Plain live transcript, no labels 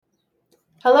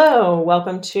Hello,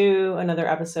 welcome to another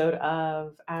episode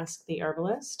of Ask the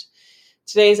Herbalist.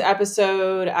 Today's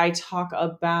episode, I talk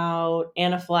about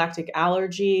anaphylactic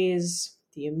allergies,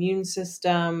 the immune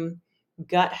system,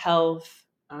 gut health,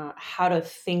 how to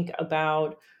think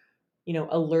about,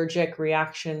 allergic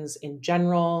reactions in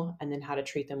general, and then how to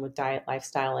treat them with diet,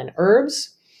 lifestyle, and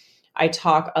herbs. I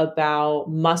talk about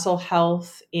muscle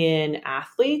health in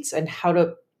athletes and how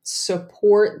to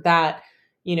support that,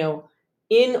 you know,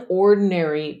 in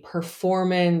ordinary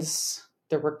performance,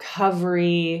 the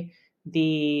recovery,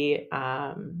 the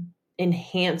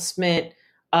enhancement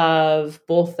of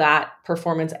both that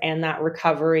performance and that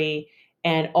recovery,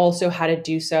 and also how to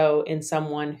do so in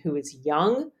someone who is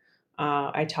young.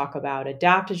 I talk about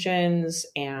adaptogens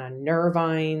and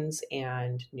nervines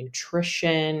and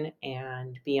nutrition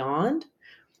and beyond.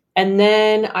 And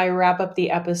then I wrap up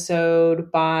the episode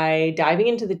by diving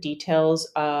into the details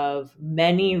of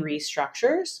many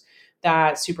restructures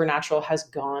that Supernatural has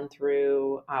gone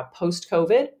through post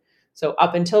COVID. So,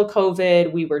 up until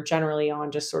COVID, we were generally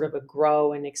on just sort of a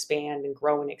grow and expand and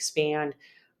grow and expand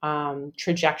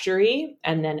trajectory.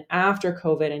 And then after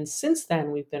COVID, and since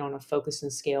then, we've been on a focus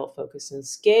and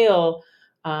scale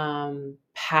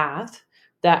path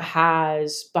that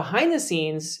has behind the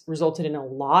scenes resulted in a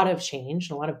lot of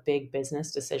change, a lot of big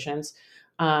business decisions,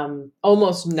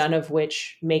 almost none of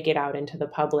which make it out into the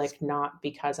public, not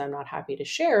because I'm not happy to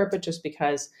share, but just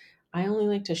because I only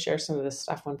like to share some of this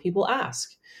stuff when people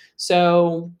ask.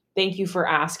 So thank you for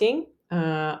asking.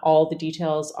 All the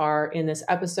details are in this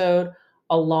episode,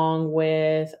 along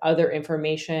with other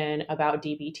information about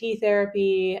DBT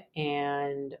therapy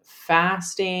and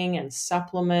fasting and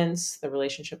supplements, the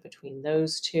relationship between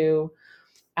those two.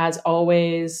 As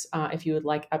always, if you would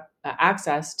like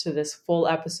access to this full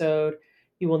episode,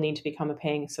 you will need to become a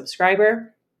paying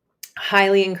subscriber.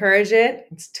 Highly encourage it.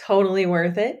 It's totally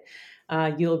worth it.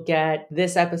 You'll get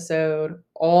this episode,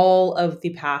 all of the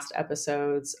past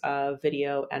episodes of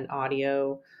video and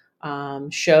audio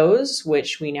shows,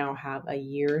 which we now have a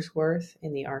year's worth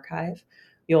in the archive.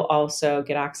 You'll also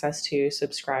get access to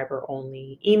subscriber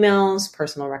only emails,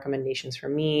 personal recommendations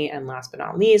from me, and last but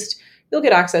not least, you'll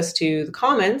get access to the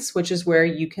comments, which is where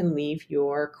you can leave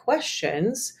your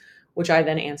questions, which I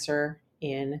then answer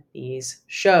in these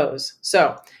shows.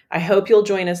 So I hope you'll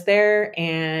join us there.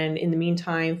 And in the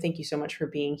meantime, thank you so much for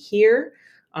being here.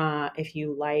 If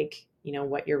you like,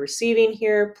 what you're receiving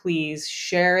here, please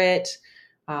share it.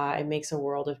 It makes a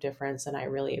world of difference, and I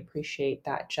really appreciate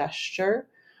that gesture.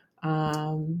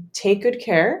 Take good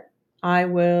care. I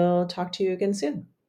will talk to you again soon.